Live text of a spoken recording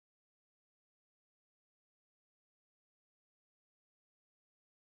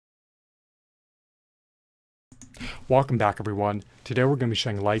Welcome back, everyone. Today we're going to be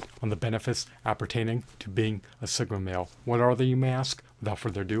shedding light on the benefits appertaining to being a Sigma male. What are they, you may ask? Without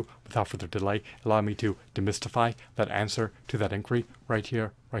further ado, without further delay, allow me to demystify that answer to that inquiry right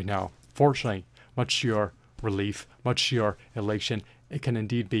here, right now. Fortunately, much to your relief, much to your elation, it can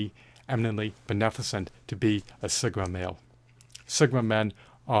indeed be eminently beneficent to be a Sigma male. Sigma men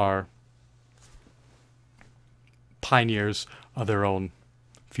are pioneers of their own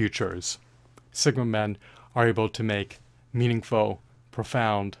futures. Sigma men are able to make meaningful,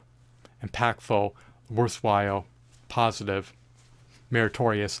 profound, impactful, worthwhile, positive,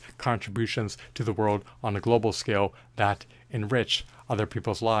 meritorious contributions to the world on a global scale that enrich other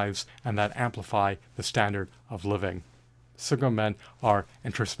people's lives and that amplify the standard of living. Sigma men are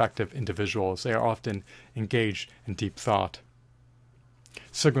introspective individuals. They are often engaged in deep thought.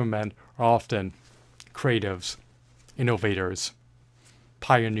 Sigma men are often creatives, innovators,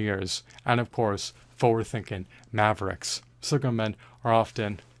 pioneers, and of course, forward-thinking mavericks. Sigma men are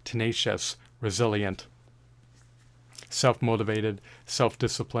often tenacious, resilient, self-motivated,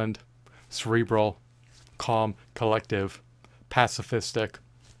 self-disciplined, cerebral, calm, collective, pacifistic,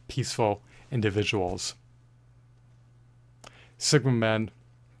 peaceful individuals. Sigma men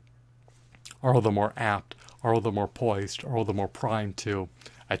are all the more apt, are all the more poised, are all the more primed to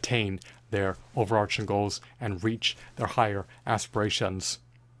attain their overarching goals and reach their higher aspirations.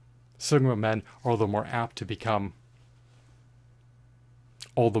 Sigma men are all the more apt to become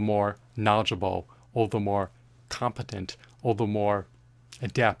all the more knowledgeable, all the more competent, all the more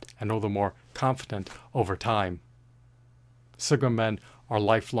adept, and all the more confident over time. Sigma men are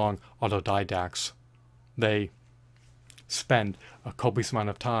lifelong autodidacts. They spend a copious amount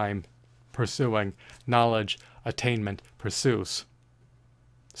of time pursuing knowledge attainment pursuits.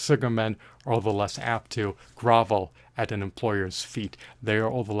 Sigma men are all the less apt to grovel at an employer's feet. They are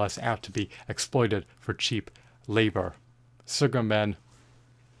all the less apt to be exploited for cheap labor. Sigma men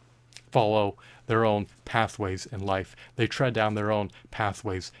follow their own pathways in life. They tread down their own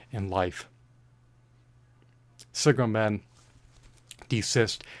pathways in life. Sigma men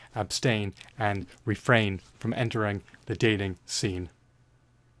desist, abstain, and refrain from entering the dating scene.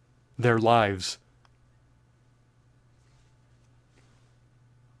 Their lives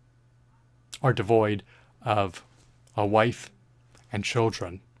are devoid of a wife and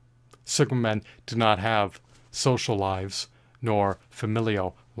children. Sigma men do not have social lives nor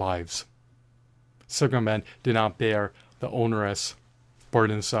familial lives. Sigma men do not bear the onerous,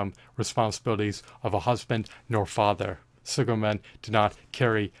 burdensome responsibilities of a husband nor father. Sigma men do not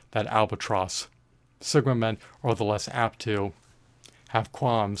carry that albatross. Sigma men are the less apt to have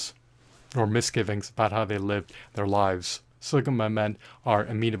qualms or misgivings about how they lived their lives. Sigma men are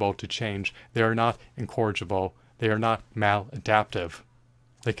amenable to change. They are not incorrigible. They are not maladaptive.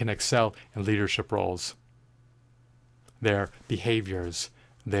 They can excel in leadership roles. Their behaviors,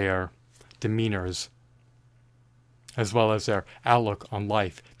 their demeanors, as well as their outlook on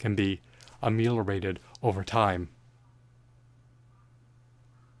life can be ameliorated over time.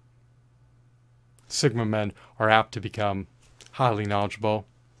 Sigma men are apt to become highly knowledgeable,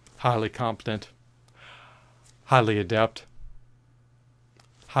 highly competent, highly adept,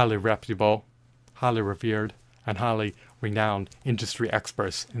 highly reputable, highly revered, and highly renowned industry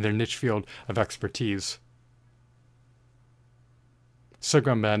experts in their niche field of expertise.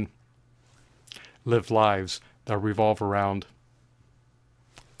 Sigma men live lives that revolve around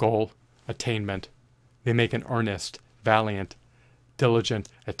goal attainment. They make an earnest, valiant, diligent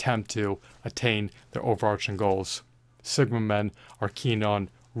attempt to attain their overarching goals. Sigma men are keen on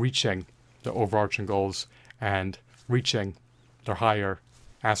reaching their overarching goals and reaching their higher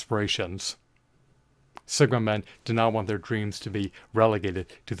aspirations. Sigma men do not want their dreams to be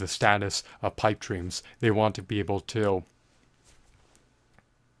relegated to the status of pipe dreams. They want to be able to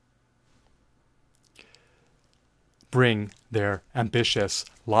bring their ambitious,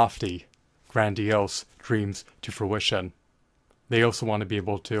 lofty, grandiose dreams to fruition. They also want to be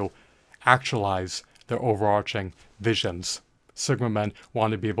able to actualize their overarching visions. Sigma men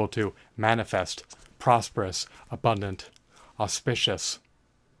want to be able to manifest prosperous, abundant, auspicious,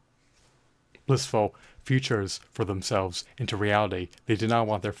 blissful futures for themselves into reality. They do not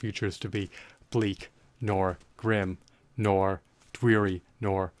want their futures to be bleak, nor grim, nor dreary,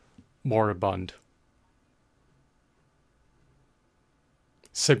 nor moribund.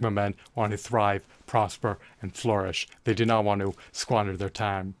 Sigma men want to thrive, prosper, and flourish. They do not want to squander their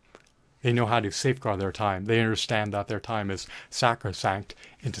time. They know how to safeguard their time. They understand that their time is sacrosanct,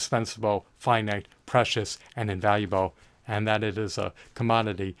 indispensable, finite, precious, and invaluable, and that it is a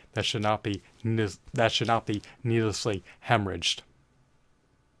commodity that should not be needlessly hemorrhaged.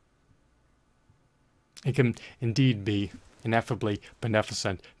 It can indeed be ineffably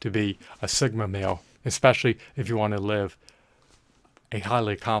beneficent to be a Sigma male, especially if you want to live a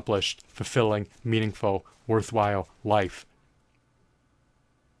highly accomplished, fulfilling, meaningful, worthwhile life.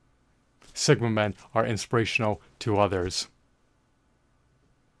 Sigma men are inspirational to others.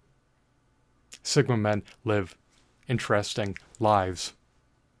 Sigma men live interesting lives.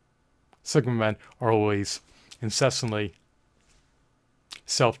 Sigma men are always incessantly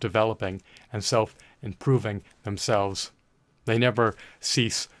self-developing and self-improving themselves. They never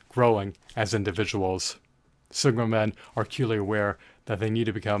cease growing as individuals. Sigma men are acutely aware that they need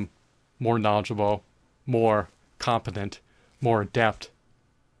to become more knowledgeable, more competent, more adept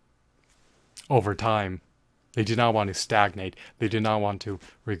over time. They do not want to stagnate. They do not want to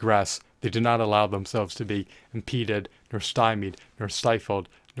regress. They do not allow themselves to be impeded, nor stymied, nor stifled,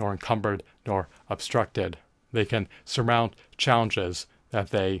 nor encumbered, nor obstructed. They can surmount challenges that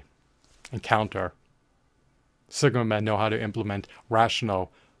they encounter. Sigma men know how to implement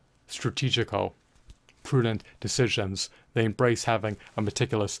rational, strategical, prudent decisions. They embrace having a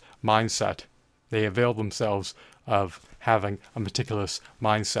meticulous mindset. They avail themselves of having a meticulous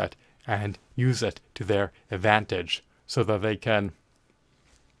mindset and use it to their advantage so that they can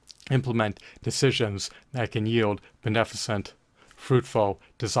implement decisions that can yield beneficent, fruitful,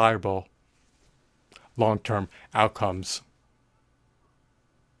 desirable, long-term outcomes.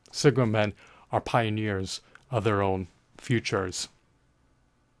 Sigma men are pioneers of their own futures.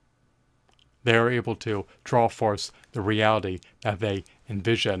 They are able to draw forth the reality that they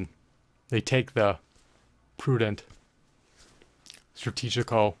envision. They take the prudent,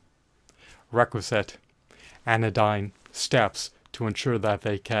 strategical, requisite, anodyne steps to ensure that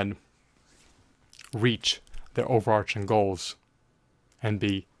they can reach their overarching goals and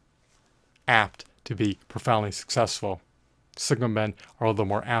be apt to be profoundly successful. Sigma men are all the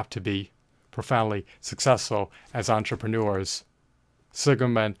more apt to be profoundly successful as entrepreneurs. Sigma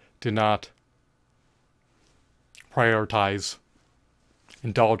men do not prioritize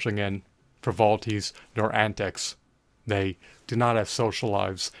indulging in frivolities nor antics. They do not have social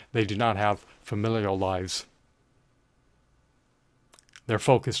lives. They do not have familial lives. They're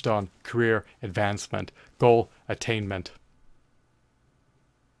focused on career advancement, goal attainment.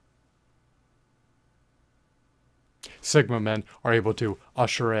 Sigma men are able to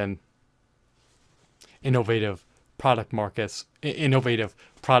usher in innovative product markets, innovative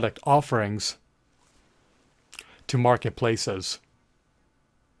product offerings to marketplaces.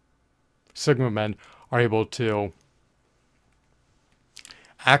 Sigma men are able to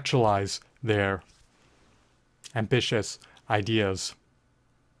actualize their ambitious ideas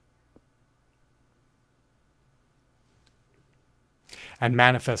and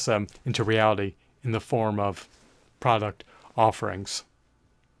manifest them into reality in the form of product offerings.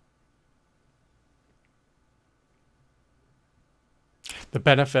 The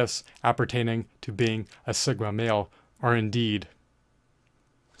benefits appertaining to being a Sigma male are indeed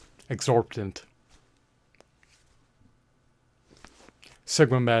exorbitant.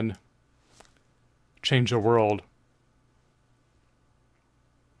 Sigma men change the world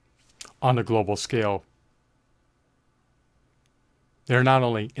on a global scale. They're not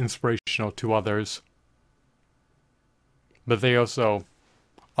only inspirational to others, but they also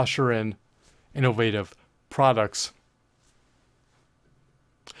usher in innovative products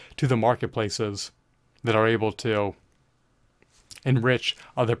to the marketplaces that are able to enrich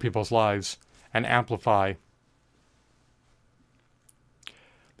other people's lives and amplify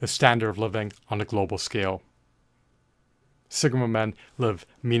the standard of living on a global scale. Sigma men live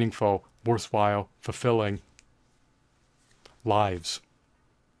meaningful, worthwhile, fulfilling lives.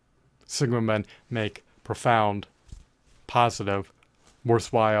 Sigma men make profound, positive,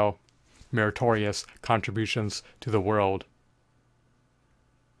 worthwhile, meritorious contributions to the world.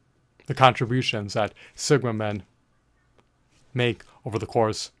 The contributions that Sigma men make over the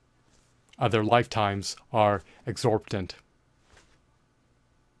course of their lifetimes are exorbitant.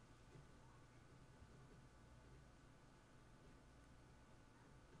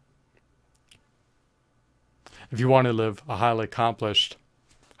 If you want to live a highly accomplished,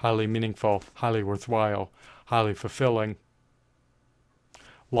 highly meaningful, highly worthwhile, highly fulfilling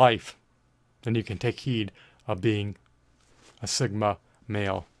life, then you can take heed of being a Sigma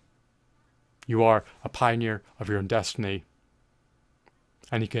male. You are a pioneer of your own destiny,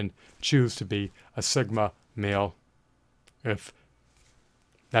 and you can choose to be a Sigma male if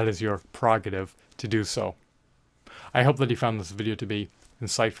that is your prerogative to do so. I hope that you found this video to be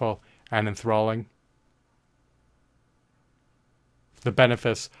insightful and enthralling. The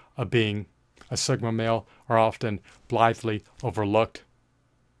benefits of being a Sigma male are often blithely overlooked.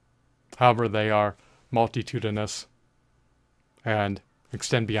 However, they are multitudinous, and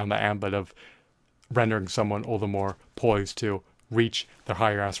extend beyond the ambit of rendering someone all the more poised to reach their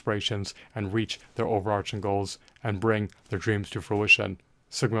higher aspirations and reach their overarching goals and bring their dreams to fruition.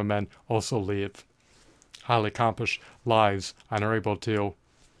 Sigma men also live highly accomplished lives and are able to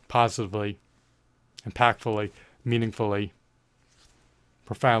positively, impactfully, meaningfully,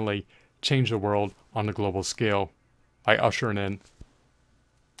 profoundly change the world on a global scale by ushering in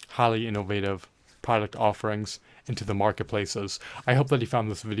highly innovative product offerings into the marketplaces. I hope that you found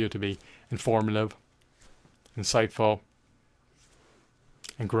this video to be informative, insightful,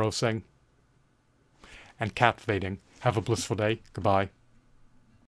 engrossing, and captivating. Have a blissful day. Goodbye.